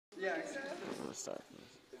gonna start.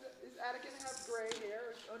 Is Anakin have gray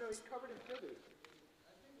hair? Oh no, he's covered in feathers.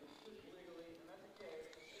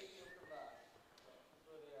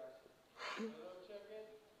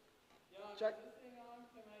 Check. Is this thing on?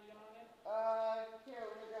 Can I yawn it? Here,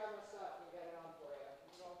 we're gonna grab my stuff and get it on for you.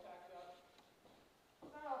 Is it all packed up?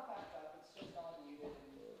 It's not all packed up, it's just all muted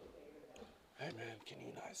and taken down. Hey man, can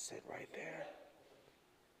you not sit right there?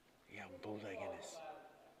 Yeah, I'm bootlegging this.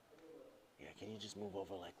 Yeah, can you just move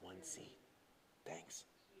over like one seat? Thanks.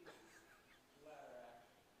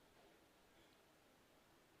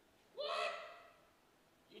 What?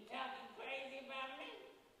 You talking crazy about me?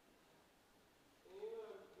 Can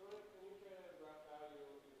you try to rough out your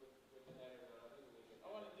with the header? I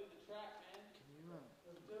want to do the track, man.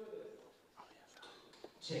 Let's do this. Oh yes.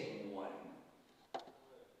 Take one.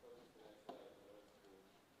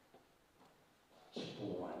 Check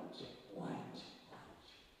one, check one, check one.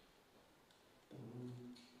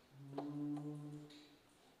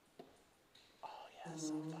 Oh yeah,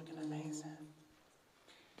 so fucking amazing.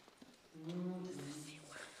 Does this seem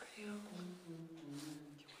work for you?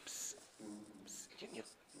 Psst, psst, can you?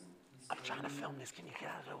 I'm trying to film this. Can you get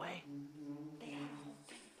out of the way? Yeah,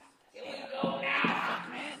 here we go now. Fuck,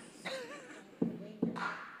 man.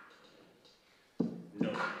 No.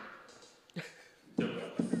 No.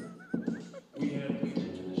 We have reached to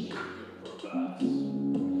the shape your crevasse.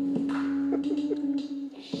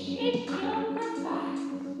 Shape your crevasse.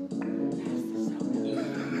 How's this sound?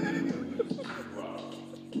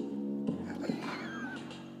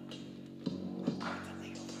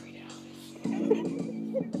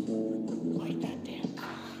 Like that damn.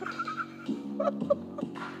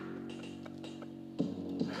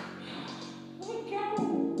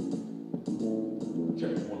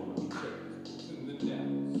 Check one, check. In the down,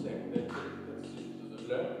 second, that's it. That's it. To the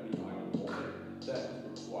left, behind the moment. That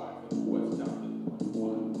is required for the west down to the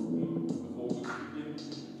 21. Before we begin,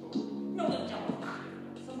 no, let's jump on.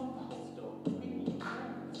 Some of the whole story. Maybe you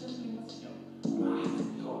simply must know. I have to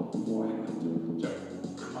go before I have to check.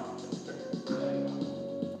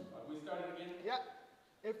 We started again? Yeah.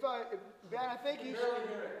 If Ben, I think you barely should.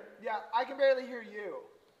 hear it. Yeah, I can barely hear you.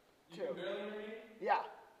 You Too. can barely hear me? Yeah.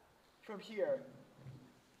 From here.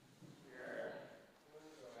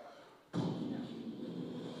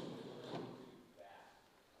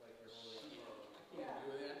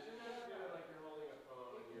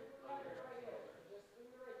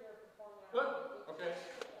 Okay.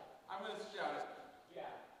 I'm going to shout it.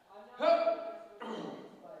 Yeah. All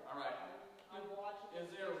right. Is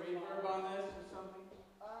there a reverb on this or something?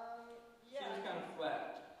 Yeah. Seems kind of flat.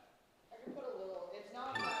 I can put a little. It's not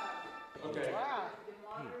loud. Okay. Wow. The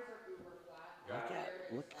monitors are uber flat.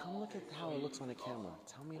 Come look at how it looks on the camera.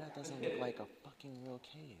 Tell me that doesn't look like a fucking real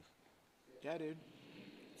cave. Yeah, dude.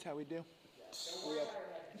 That's how we do.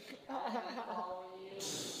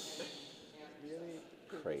 Really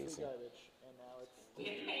Crazy. garbage, and now it's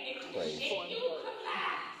Crazy.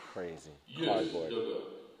 Crazy. Yes, Cardboard. Duggar,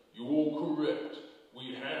 you're all correct. We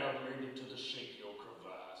have made it to the shake your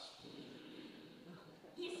crevasse.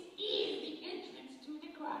 This is the entrance to the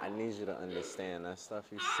grotto. I need you to understand that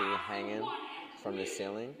stuff you see hanging from the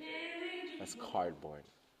ceiling, that's cardboard.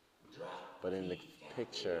 But in the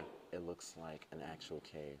picture, it looks like an actual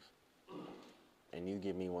cave. And you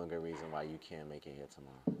give me one good reason why you can't make it here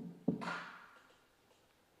tomorrow.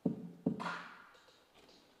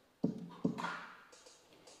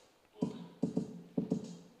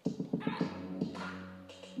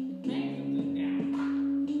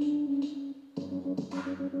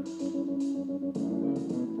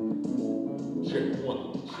 Check one,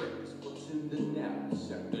 check what's in the now.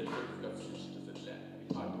 Second, got switched to the left.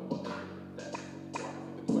 Behind the one that's required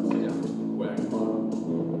for the quest down to the whack bottom.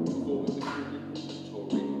 Before we begin the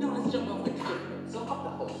inventory. Now let's jump off the cliff note. Sum up the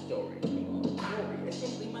whole story. I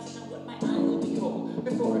simply must know what my eyes will behold.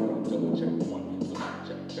 Before I go, double check one. So I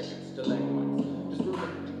check it's stalagmites. Just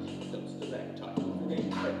remember to keep them stalactites. If you ain't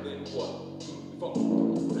tight, then what?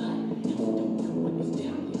 Phone. Right, and we don't know what is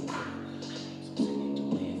down there. So send it to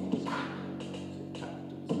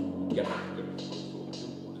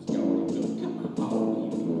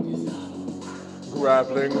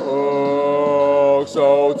Grappling hooks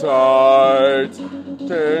so tight,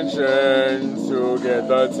 tension to get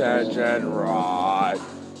the tension right.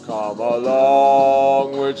 Come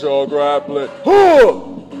along with your grappling hook.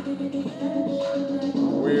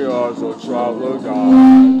 We are so traveler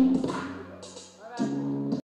guys.